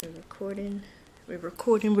We're recording. All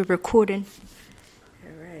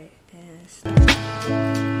right. And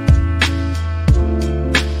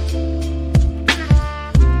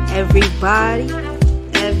everybody.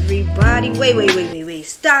 Wait.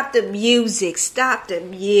 Stop the music. So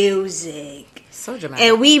dramatic.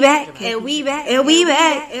 And we back.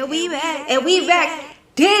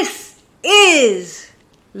 This is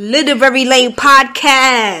Literary Lane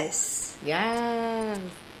Podcast. Yeah.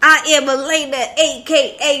 I am Elena,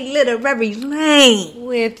 a.k.a. Literary Lane.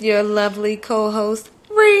 With your lovely co-host,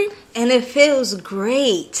 Ree. And it feels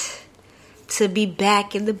great to be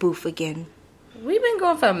back in the booth again. We've been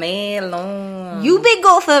going for man long. You've been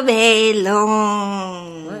going for very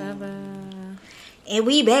long. Whatever. And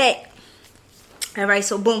we back. All right,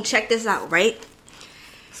 so boom, check this out, right?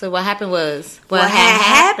 So what happened was... What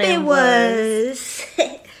happened was...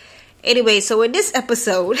 Anyway, so in this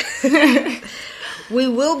episode... we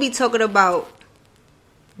will be talking about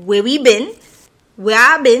where we been, where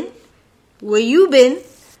I've been, where you been,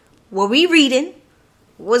 what we reading,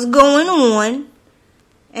 what's going on,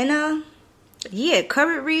 and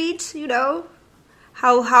current reads. You know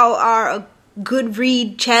how our good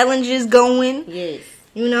read challenge is going. Yes.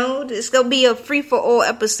 You know, it's gonna be a free for all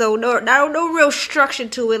episode. No real structure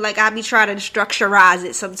to it. Like I be trying to structurize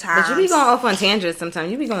it sometimes. But you be going off on tangents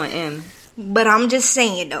sometimes. You be going in. But I'm just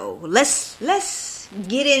saying though, let's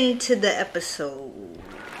get into the episode.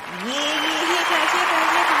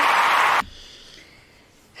 Yeah.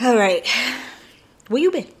 All right. Where you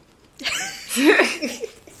been?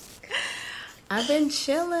 I've been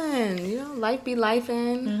chilling. You know, life be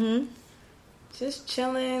lifing. Mm-hmm. Just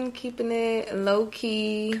chilling, keeping it low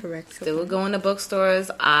key. Correct. Still going to bookstores,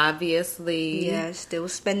 obviously. Yeah, still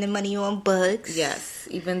spending money on books. Yes,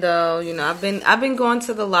 even though I've been going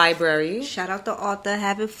to the library. Shout out to Arthur,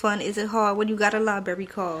 having fun. Is it hard when you got a library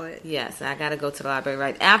card? Yes, I gotta go to the library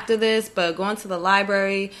right after this, but going to the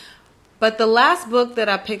library. But the last book that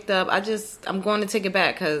I picked up, I'm going to take it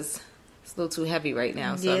back because it's a little too heavy right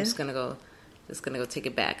now. So I'm just gonna go take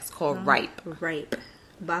it back. It's called Ripe. Ripe.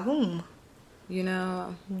 By whom?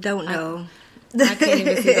 Don't know. I can't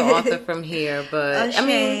even see the author from here, but I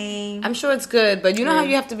mean, I'm sure it's good. But you know how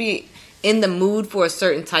you have to be in the mood for a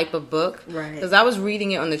certain type of book, right? Because I was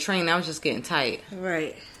reading it on the train, I was just getting tight,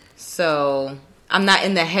 right? So I'm not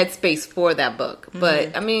in the headspace for that book.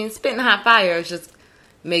 But I mean, Spitting Hot Fire is just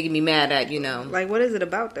making me mad at Like, what is it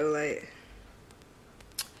about though? Like,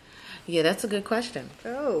 yeah, that's a good question.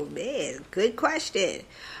 Oh man, good question.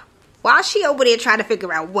 While she over there trying to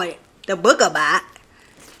figure out what the book about,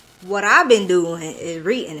 what I've been doing is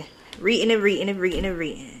reading.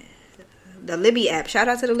 The Libby app. Shout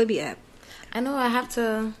out to the Libby app. I know I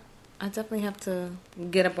definitely have to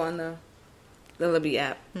get up on the Libby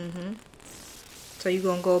app. Mm-hmm. So you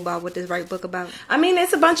gonna go about what this right book about? I mean,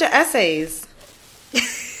 it's a bunch of essays.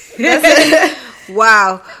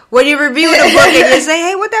 Wow. When you review the book and you say,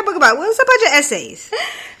 hey, what that book about? Well, it's a bunch of essays.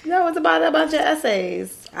 No, it's about a bunch of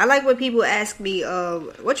essays. I like when people ask me,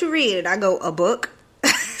 what you read? And I go, a book.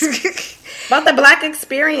 About the black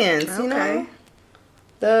experience, okay.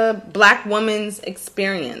 The black woman's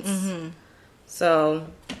experience. Mm-hmm. So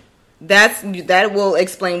that will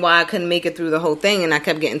explain why I couldn't make it through the whole thing, and I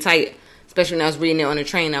kept getting tight. Especially when I was reading it on the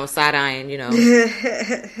train, I was side-eyeing,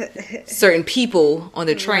 certain people on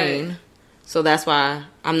the train. Right. So that's why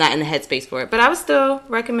I'm not in the headspace for it. But I would still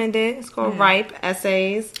recommend it. It's called Ripe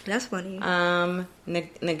Essays. That's funny.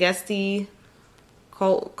 Nagesti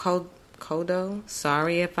Kodo.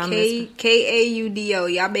 Sorry if I'm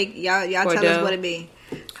Kaudo. Y'all tell us what it means.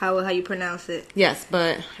 How you pronounce it. Yes,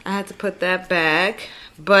 but I had to put that back.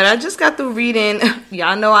 But I just got through reading.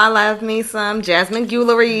 Y'all know I love me some Jasmine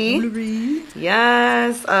Guillory.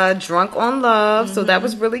 Yes. Drunk on Love. Mm-hmm. So that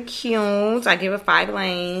was really cute. I gave it 5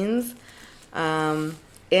 lanes. And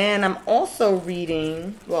I'm also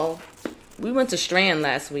reading, we went to Strand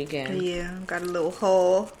last weekend. Yeah, got a little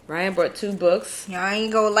haul. Ryan brought 2 books. Y'all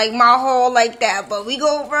ain't gonna like my haul like that, but we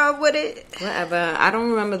gonna run with it. Whatever. I don't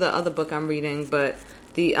remember the other book I'm reading, but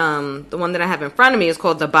the one that I have in front of me is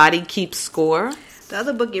called The Body Keeps Score. The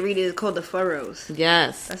other book you're reading is called The Furrows.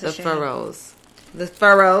 Yes, The Furrows. The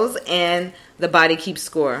Furrows and The Body Keeps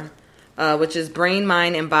Score, which is Brain,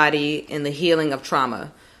 Mind, and Body in the Healing of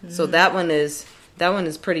Trauma. Mm-hmm. So that one is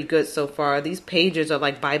pretty good so far. These pages are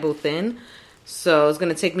like Bible thin, so it's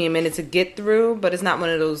going to take me a minute to get through, but it's not one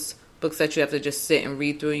of those books that you have to just sit and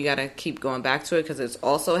read through. You got to keep going back to it because it's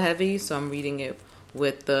also heavy, so I'm reading it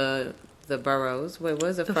with the Burrows. Wait, what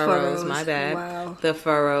is it? The Furrows. My bad. Wow. The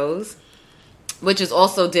Furrows. Which is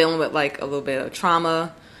also dealing with like a little bit of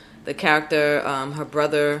trauma. The character, her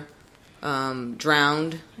brother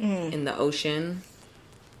drowned in the ocean.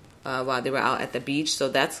 while they were out at the beach. So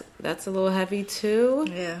that's a little heavy too.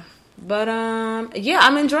 Yeah. But yeah,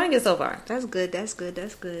 I'm enjoying it so far. That's good. That's good.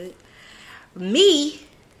 That's good. Me,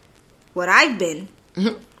 what I've been.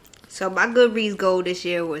 So my Goodreads goal this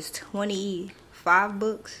year was 25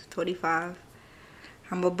 books. 25.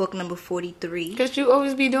 I'm a book number 43. Because you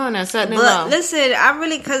always be doing that, setting it But low. listen, I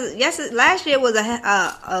really, because last year was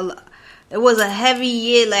it was a heavy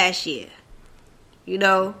year last year. You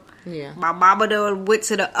know? Yeah. My mama done went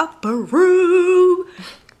to the upper room.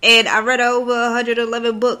 And I read over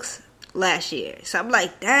 111 books last year. So I'm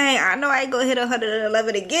like, dang, I know I ain't gonna hit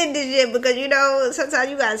 111 again this year, because, you know, sometimes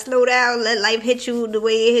you gotta slow down, let life hit you the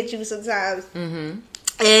way it hit you sometimes. Mm-hmm.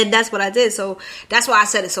 And that's what I did. So that's why I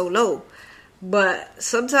set it so low. But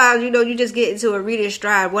sometimes, you know, you just get into a reader's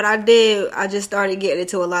stride. What I did, I just started getting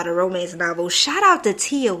into a lot of romance novels. Shout out to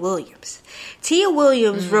Tia Williams. Tia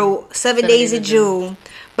Williams wrote 7 Days of June.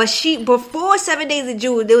 But before 7 Days of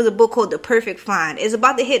June, there was a book called The Perfect Find. It's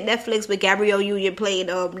about to hit Netflix with Gabrielle Union playing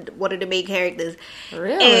one of the main characters.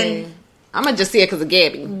 Really? And I'm going to just see it because of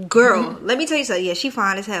Gabby. girl, let me tell you something. Yeah, she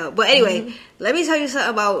fine as hell. But anyway, let me tell you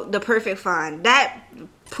something about The Perfect Find. That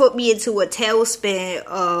put me into a tailspin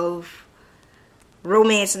of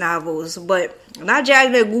romance novels, but not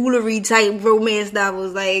Jasmine Guillory type romance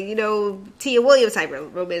novels, like, you know, Tia Williams type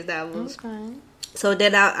romance novels. Okay. So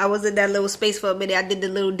then I was in that little space for a minute. I did the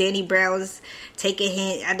little Danny Brown's Take a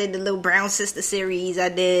Hint. I did the little Brown Sister series. I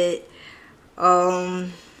did a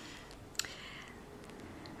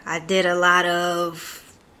lot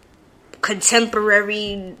of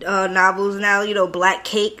contemporary novels now. You know, Black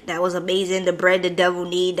Cake, that was amazing. The Bread the Devil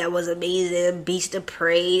Need, that was amazing. Beast of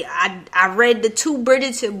Prey. I read the 2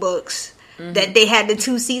 Bridgerton books that they had the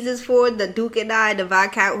 2 seasons for, The Duke and I, The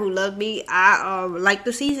Viscount Who Loved Me. I like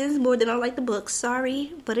the seasons more than I like the books.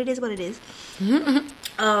 Sorry, but it is what it is.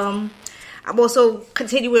 I'm also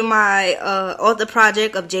continuing my author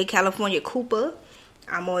project of J. California Cooper.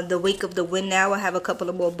 I'm on The Wake of the Wind now. I have a couple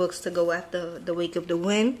of more books to go after The Wake of the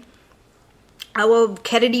Wind. I love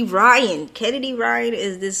Kennedy Ryan. Kennedy Ryan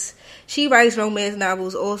she writes romance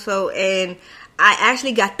novels also, and I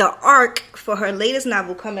actually got the arc for her latest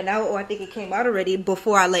novel coming out, or I think it came out already,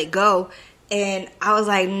 Before I Let Go. And I was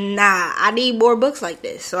like, nah, I need more books like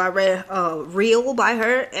this. So I read Real by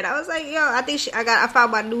her, and I was like, yo, I think I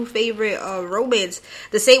found my new favorite romance.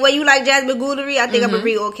 The same way you like Jasmine Guillory, I think I'm gonna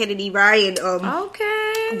read all Kennedy Ryan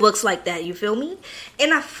books like that. You feel me?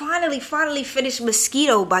 And I finally finished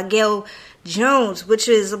Mosquito by Gail Jones, which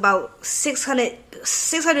is about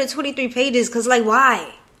 623 pages. Cause like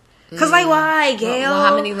why? Why, Gail? Well,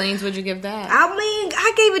 how many lanes would you give that? I mean,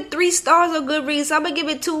 I gave it 3 stars on Goodreads. So I'm gonna give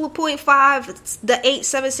it 2.5. The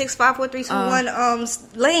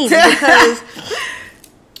 8765431 lanes, because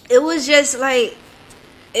it was just like.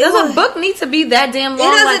 Does a book need to be that damn long?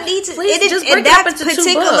 It doesn't need to. Please just break that it up into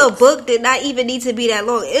particular 2 books. book did not even need to be that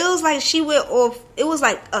long. It was like she went off. It was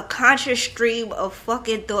like a conscious stream of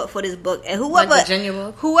fucking thought for this book. And whoever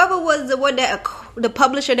was the one the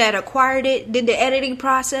publisher that acquired it, did the editing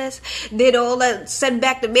process, did all that, sent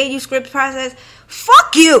back the manuscript process.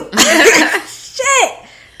 Fuck you. Shit.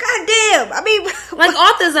 God damn. I mean, like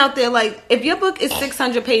authors out there, like, if your book is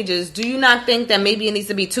 600 pages, do you not think that maybe it needs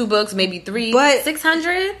to be 2 books, maybe 3? But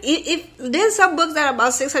 600? If there's some books that are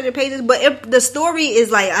about 600 pages, but if the story is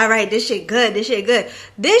like, all right, this shit good. This shit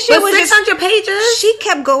was 600 pages. She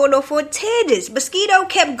kept going off on tangents. Mosquito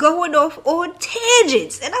kept going off on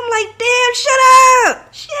tangents, and I'm like, damn, shut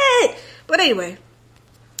up, shit. But anyway,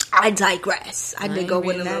 I digress. I did go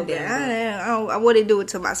with a little bit. I wouldn't do it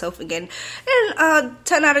to myself again. And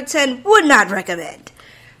 10 out of 10 would not recommend.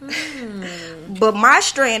 But my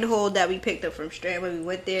Strand haul that we picked up from Strand when we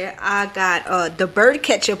went there, I got The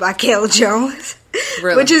Birdcatcher by Gail Jones,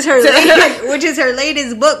 really? which is her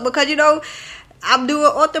latest book, because, you know, I'm doing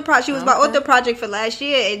author project. She was my author project for last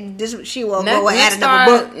year, and she will go and add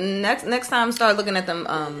another book. Next time, start looking at them.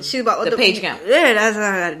 She's about the page count. Yeah, that's what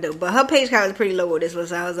I gotta do. But her page count is pretty low with this one,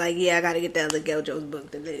 so I was like, yeah, I gotta get the other Gail Jones book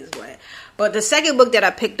the next way. But the second book that I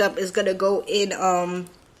picked up is gonna go in.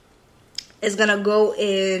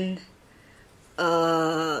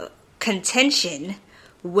 Contention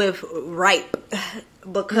with Ripe,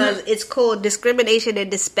 because it's called Discrimination and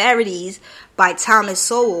Disparities by Thomas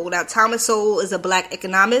Sowell. Now, Thomas Sowell is a black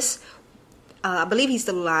economist. I believe he's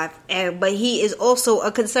still alive, but he is also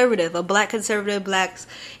a conservative, a black conservative.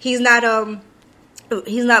 He's not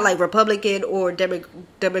like Republican or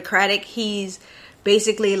Democratic. He's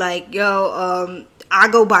basically like, I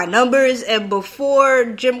go by numbers, and before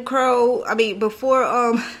Jim Crow,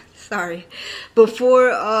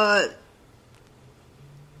 before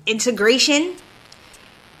integration,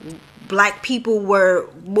 black people were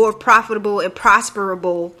more profitable and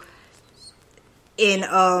prosperable in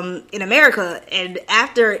America, and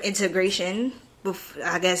after integration,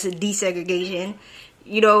 I guess desegregation,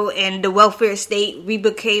 you know, and the welfare state, we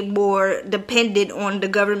became more dependent on the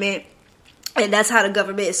government, and that's how the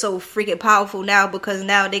government is so freaking powerful now, because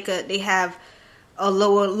now they have a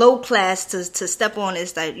low class to step on and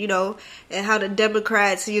stuff, you know, and how the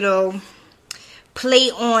Democrats, you know,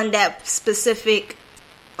 play on that specific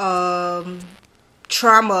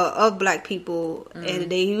trauma of black people.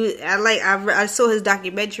 And I saw his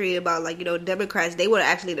documentary about, like, you know, Democrats, they were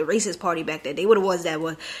actually the racist party back then. They were the ones that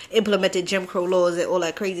were implemented Jim Crow laws and all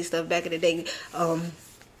that crazy stuff back in the day,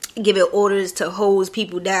 giving orders to hose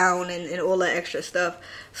people down and all that extra stuff.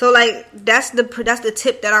 So, like, that's the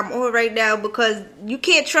tip that I'm on right now, because you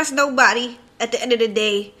can't trust nobody. At the end of the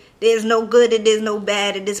day, there's no good and there's no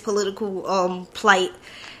bad in this political plight.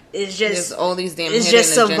 It's just there's all these damn. It's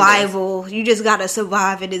just survival. Agendas. You just gotta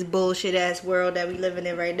survive in this bullshit ass world that we living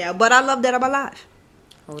in right now. But I love that I'm alive.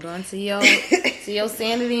 Hold on to your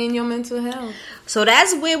sanity and your mental health. So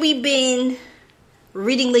that's where we've been,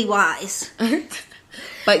 readingly wise.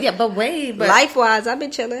 But life wise, I've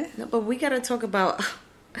been chilling. No, but we gotta talk about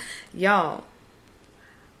y'all.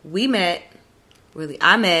 We met. Really,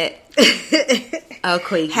 I met a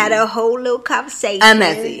Quakey. Had a whole little conversation. A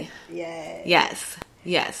messy. Yeah.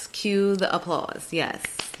 Yes. Cue the applause. Yes.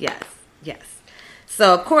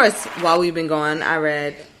 So, of course, while we've been gone, I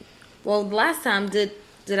read. Well, last time did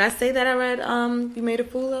I say that I read? You Made a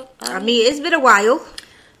Fool of? I mean, it's been a while.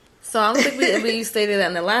 So I don't think we stated that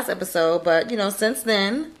in the last episode, but you know, since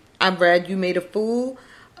then I've read You Made a Fool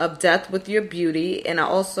of Death with Your Beauty, and I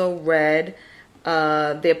also read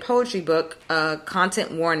their poetry book,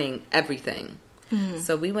 Content Warning, Everything. Mm-hmm.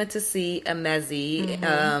 So we went to see Emezi.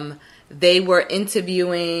 Mm-hmm. They were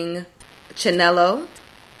interviewing Chinelo,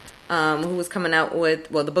 who was coming out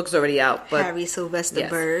with, well, the book's already out, but Harry Sylvester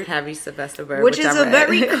Bird, which is a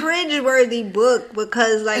very cringe-worthy book,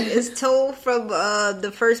 because, like, it's told from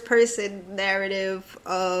the first person narrative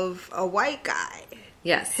of a white guy.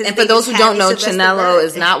 Yes, and for those who don't know, Chinelo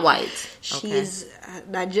is not white. She is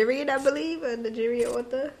Nigerian, I believe, a Nigerian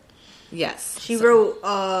author. Yes, she wrote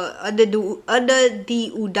under the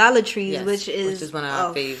Idolatries, which is one of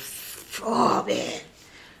our faves. Oh man.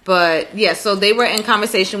 But yeah, so they were in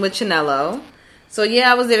conversation with Chinelo. So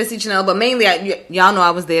yeah, I was there to see Chinelo, but mainly y'all know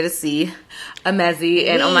I was there to see Emezi,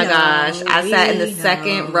 and oh my gosh, I sat in the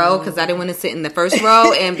second row because I didn't want to sit in the first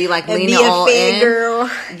row and be like leaning all in.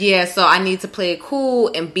 Girl. Yeah, so I need to play it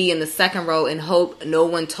cool and be in the second row and hope no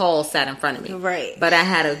one tall sat in front of me. Right. But I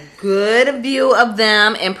had a good view of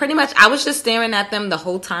them, and pretty much I was just staring at them the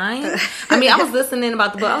whole time. I mean, I was listening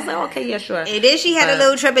about the book. I was like, okay, yeah, sure. And then she had a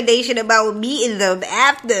little trepidation about meeting them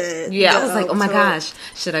after. Yeah, I was like, oh my gosh,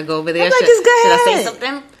 should I go over there? Should I say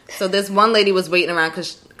something? So this one lady was waiting around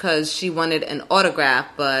because she wanted an autograph,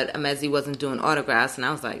 but Emezi wasn't doing autographs. And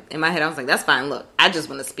I was like, in my head, I was like, that's fine. Look, I just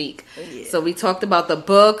want to speak. Yeah. So we talked about the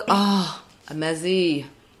book. Oh, Emezi.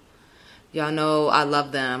 Y'all know I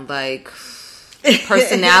love them. Like,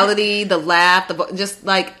 personality, the laugh, just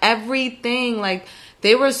like everything. Like,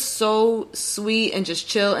 they were so sweet and just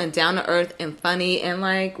chill and down to earth and funny. And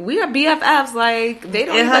like, we are BFFs. Like, they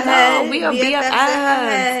don't even know. We are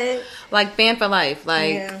BFFs. Like, fan for life.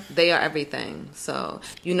 Like, they are everything. So,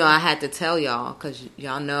 you know, I had to tell y'all, because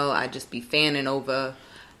y'all know I just be fanning over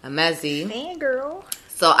Emezi. Fangirl.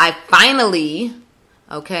 So, I finally,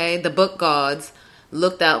 the book gods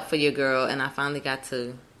looked out for your girl, and I finally got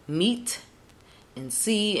to meet and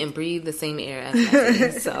see and breathe the same air as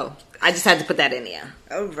Emezi. So, I just had to put that in there.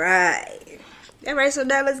 All right, so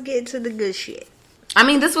now let's get into the good shit. I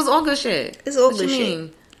mean, this was all good shit. It's all good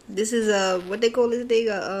shit. This is what they call this thing,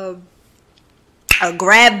 a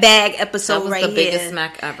grab bag episode right here. That was the biggest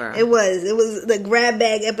smack ever. It was the grab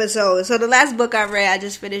bag episode. So the last book I read, I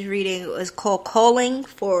just finished reading, was called Calling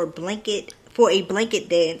for a Blanket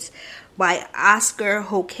Dance by Oscar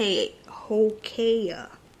Hokeya.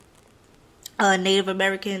 A Native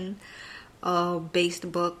American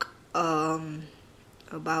based book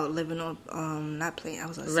about living on not plant. I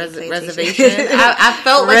was going to say reservation. I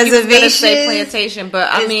felt like you was going to say plantation, but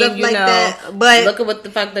I mean, you know, that. But look at what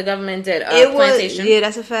the fuck the government did. Plantation. Yeah,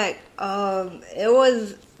 that's a fact. What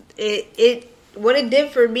it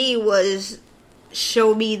did for me was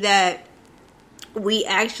show me that we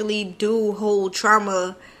actually do hold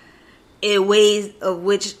trauma in ways of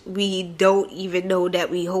which we don't even know that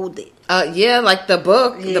we hold it. Yeah, like the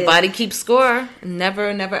book, The Body Keeps Score. Never,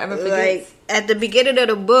 ever forgets. Like, at the beginning of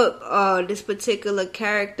the book, this particular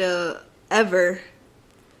character, Ever,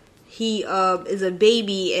 he is a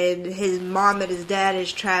baby, and his mom and his dad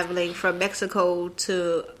is traveling from Mexico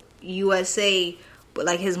to USA, but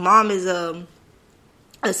like his mom is a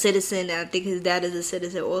citizen, and I think his dad is a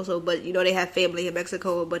citizen also, but you know they have family in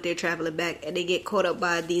Mexico, but they're traveling back, and they get caught up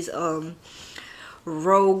by these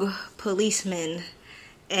rogue policemen,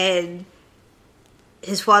 and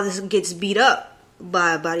his father gets beat up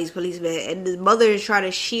by these policemen, and the mother is trying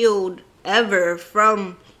to shield Ever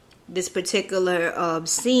from this particular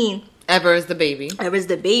scene. Ever is the baby. Ever's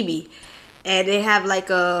the baby, and they have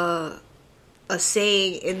like a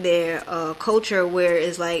saying in their culture where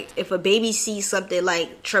it's like, if a baby sees something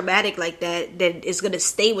like traumatic like that, then it's gonna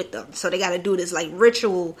stay with them. So they got to do this like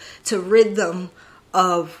ritual to rid them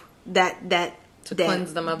of that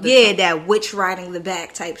cleanse them of the that witch riding the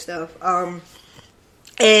back type stuff.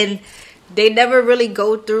 And they never really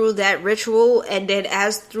go through that ritual, and then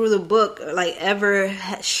as through the book, like Ever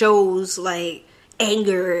shows like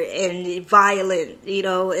anger and violent, you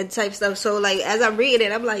know, and type stuff. So like as I'm reading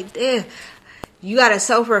it, I'm like, damn. You gotta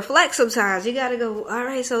self-reflect sometimes. You gotta go, all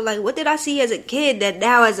right, so like, what did I see as a kid that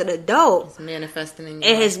now as an adult it's manifesting in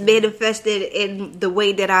it has manifested in the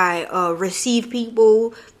way that I receive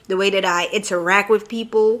people, the way that I interact with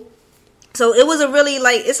people. So it was a really,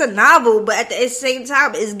 like, it's a novel, but at the same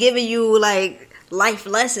time, it's giving you like life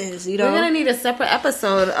lessons, you know? We're gonna need a separate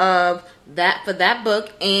episode of that for that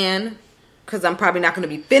book, and because I'm probably not gonna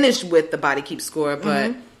be finished with The Body Keeps Score,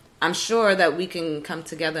 but I'm sure that we can come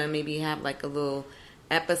together and maybe have like a little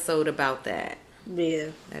episode about that. Yeah.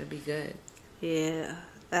 That'd be good. Yeah.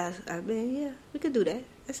 Yeah, we could do that.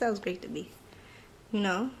 That sounds great to me. You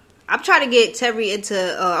know? I'm trying to get Terry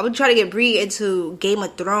into, I'm trying to get Bree into Game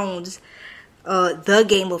of Thrones, the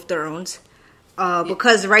Game of Thrones.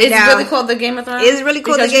 Because now... Is it really called the Game of Thrones? It's really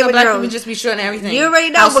called because the Game of Black Thrones. People just be shorting everything. You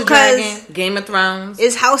already know House because... of Dragon, Game of Thrones.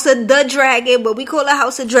 It's House of the Dragon, but we call it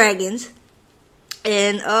House of Dragons.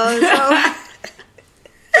 And so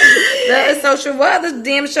that is so true. What other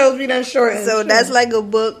damn shows we done shortened? So that's like a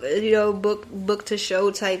book, you know, book to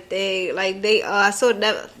show type thing. Like they, I saw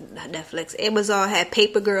Netflix, Amazon had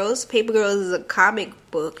Paper Girls. Paper Girls is a comic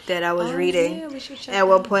book that I was reading. Yeah, we should check at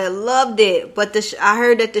one point. I loved it, but I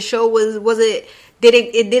heard that the show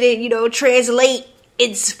didn't you know translate.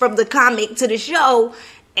 It's from the comic to the show,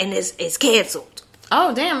 and it's canceled.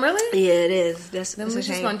 Oh, damn, really? Yeah, it is. That's then we're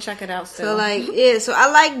just going to check it out still. So, like, yeah, so I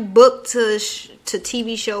like book to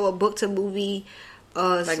TV show or book to movie.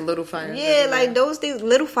 Like Little Fires. Yeah, everywhere. Like those things.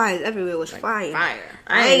 Little Fires everywhere was like fire.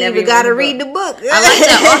 I ain't even got to read the book. I like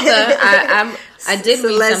that author. I did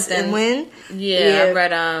Celeste read something. Wynn. Yeah, I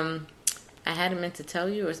read, I Hadn't Meant to Tell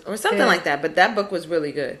You or something like that. But that book was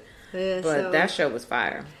really good. Yeah, but that show was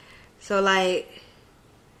fire. So, like...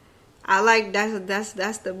 I like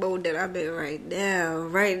that's the mode that I'm in right now.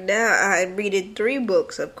 Right now, I'm reading 3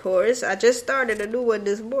 books. Of course, I just started a new one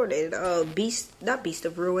this morning. Beast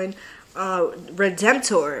of Ruin,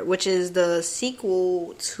 Redemptor, which is the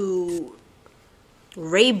sequel to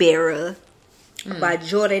Raybearer by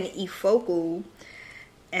Jordan E. Fogle,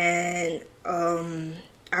 and I'm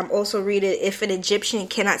also reading If an Egyptian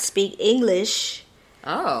Cannot Speak English.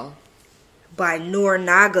 Oh, by Noor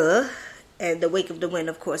Naga. And The Wake of the Wind,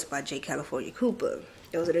 of course, by J. California Cooper.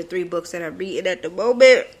 Those are the 3 books that I'm reading at the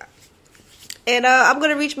moment. And I'm going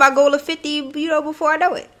to reach my goal of 50, you know, before I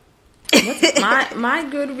know it. my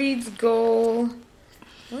Goodreads goal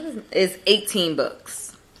is 18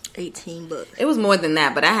 books. 18 books. It was more than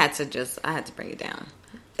that, but I had to bring it down.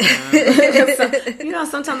 So, you know,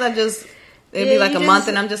 sometimes it'd be like a month,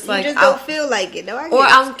 and I'm just like, you just don't feel like it. No,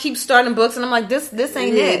 I'll keep starting books, and I'm like, this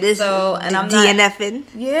ain't it. So, and I'm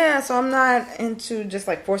DNFing. So I'm not into just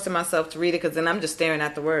like forcing myself to read it, because then I'm just staring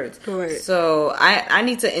at the words. Right. So I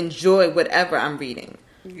need to enjoy whatever I'm reading.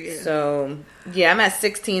 Yeah. So I'm at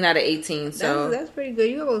 16 out of 18. So that's pretty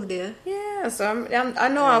good. You almost there. Yeah. So I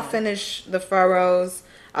know I'll finish The Furrows.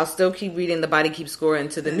 I'll still keep reading The Body Keeps Score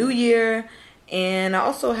into the new year, and I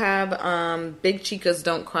also have Big Chicas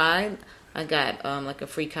Don't Cry. I got like a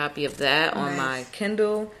free copy of that on my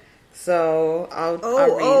Kindle, so I'll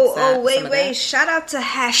read wait! Shout out to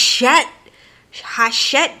Hachette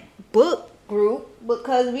Book Group,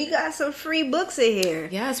 because we got some free books in here.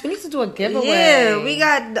 Yes, we need to do a giveaway. Yeah, we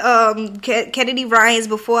got Kennedy Ryan's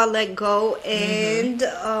Before I Let Go, and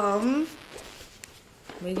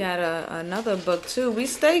we got another book too. We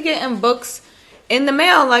stay getting books in the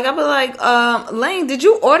mail. Like I'll be like, Lane, did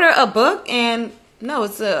you order a book? And no,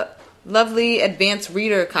 it's a lovely advanced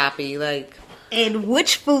reader copy, like. And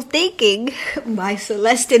Witchful Thinking by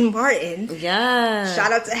Celeste Martin. Yeah.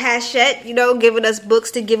 Shout out to Hachette, you know, giving us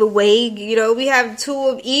books to give away. You know, we have 2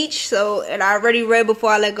 of each. So, and I already read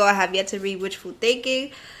Before I Let Go. I have yet to read Witchful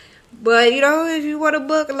Thinking. But, you know, if you want a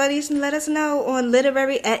book, let us know on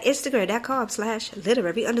literary at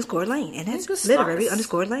Instagram.com/literary_lane. And that's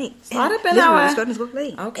literary_lane. Start up in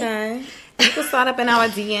literary_lane. Okay. You can start up in our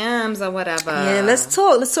DMs or whatever. Yeah, let's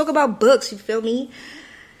talk. Let's talk about books, you feel me?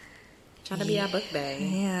 Trying to be our book bae.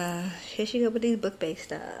 Yeah. Here she go with these book bae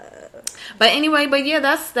stuff. But anyway,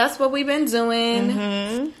 that's what we've been doing.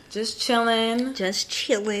 Mm-hmm. Just chilling.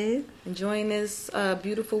 Enjoying this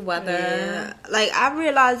beautiful weather. Yeah. Like, I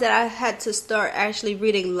realized that I had to start actually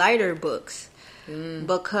reading lighter books.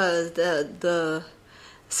 Because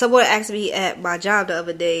someone asked me at my job the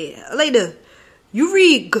other day, Elena, you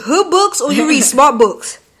read good books or you read smart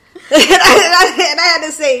books? and I had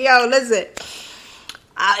to say, yo, listen.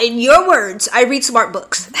 In your words, I read smart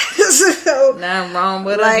books. So, nothing wrong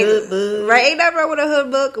with a hood book. Right, ain't nothing wrong with a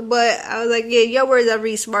hood book. But I was like, yeah, in your words, I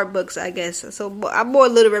read smart books, I guess. So I'm more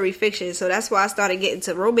literary fiction. So that's why I started getting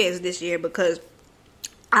to romance this year, because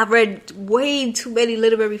I read way too many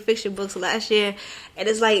literary fiction books last year. And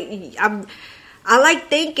it's like, I like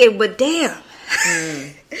thinking, but damn.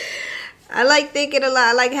 I like thinking a lot.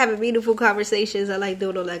 I like having meaningful conversations. I like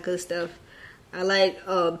doing all that good stuff. I like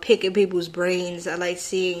picking people's brains. I like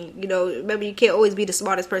seeing, you know, remember, you can't always be the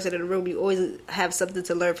smartest person in the room. You always have something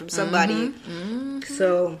to learn from somebody. Mm-hmm.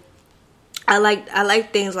 So I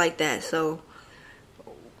like things like that. So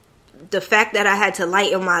the fact that I had to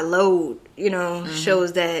lighten my load, you know,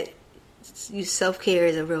 shows that self-care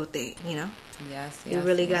is a real thing, you know. Yes, you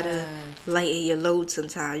really gotta lighten your load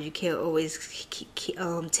sometimes. You can't always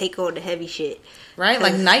take on the heavy shit, right?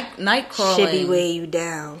 Like night crawling should be weighing you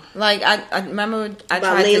down. Like I remember I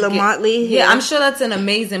about tried Layla to get, Motley. Yeah, I'm sure that's an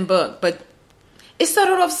amazing book, but it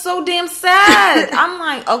started off so damn sad. I'm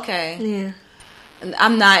like, okay, yeah,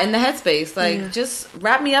 I'm not in the headspace. Like, just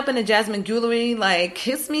wrap me up in a Jasmine Guillory, like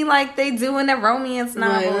kiss me like they do in a romance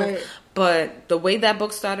novel. Right. But the way that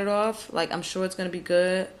book started off, like, I'm sure it's gonna be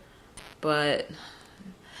good. But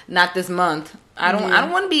not this month. I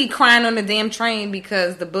don't want to be crying on the damn train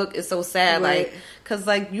because the book is so sad. Right. Like, because,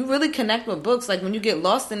 like, you really connect with books. Like, when you get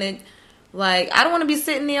lost in it, like, I don't want to be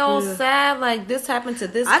sitting there all sad. Like, this happened to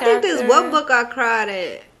this character. I think there's one book I cried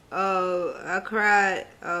at.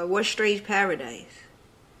 What Strange Paradise.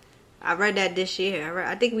 I read that this year.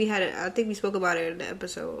 I think we spoke about it in the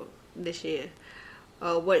episode this year.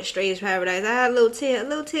 What Strange Paradise. I had a little tear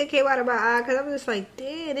came out of my eye, because I'm just like,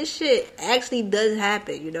 damn, this shit actually does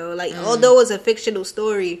happen, you know. Like, although it's a fictional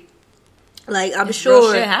story, like, I'm sure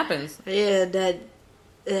real shit happens. Yeah, that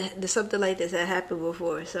there's something like this that happened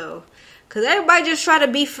before. So, because everybody just try to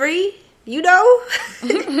be free, you know.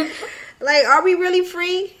 Like, are we really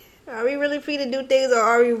free? Are we really free to do things, or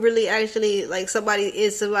are we really actually, like, somebody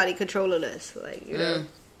controlling us? Like, you know.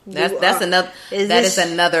 That's another. That is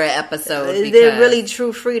another episode. Is there really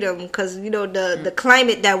true freedom? Because, you know, the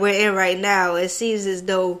climate that we're in right now, it seems as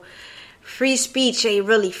though free speech ain't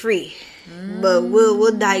really free. But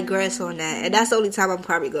we'll digress on that, and that's the only time I'm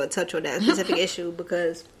probably going to touch on that specific issue,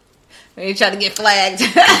 because when you try to get flagged,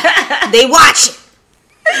 they watch.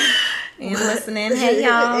 You listening? Hey,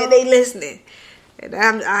 y'all. And they listening, and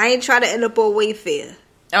I ain't trying to end up on Wayfair.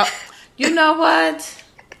 Oh, you know what?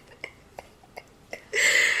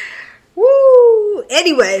 Woo!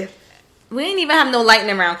 Anyway, we ain't even have no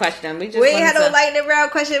lightning round question. We ain't had no lightning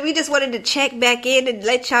round question. We just wanted to check back in and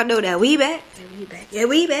let y'all know that we back. And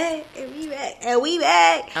we back.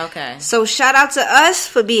 Okay. So shout out to us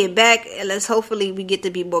for being back, and let's hopefully we get to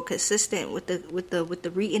be more consistent with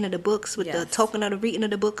the reading of the books, with the talking of the reading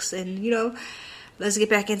of the books, and, you know, let's get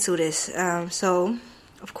back into this. So,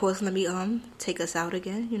 of course, let me take us out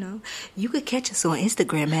again. You know, you could catch us on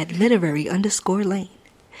Instagram at literary_lane.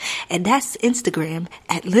 And that's Instagram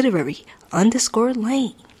at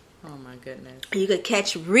literary_lane. Oh my goodness. You could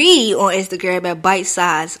catch Ree on Instagram at Bite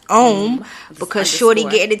Size Om, because Shorty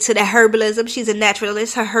getting into the herbalism. She's a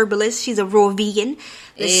naturalist, her herbalist. She's a raw vegan.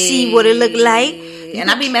 Let's see what it look like. And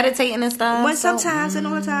I be meditating and stuff. Sometimes and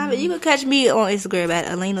all the time. And you can catch me on Instagram at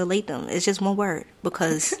Elena Latham. It's just one word,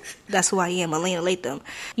 because that's who I am, Elena Latham.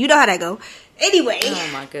 You know how that go. Anyway. Oh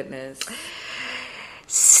my goodness.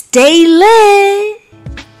 Stay lit.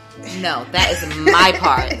 No, that is my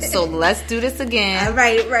part. So let's do this again. All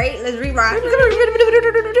right. Let's rewind.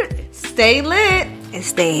 Stay lit and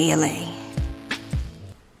stay in your lane.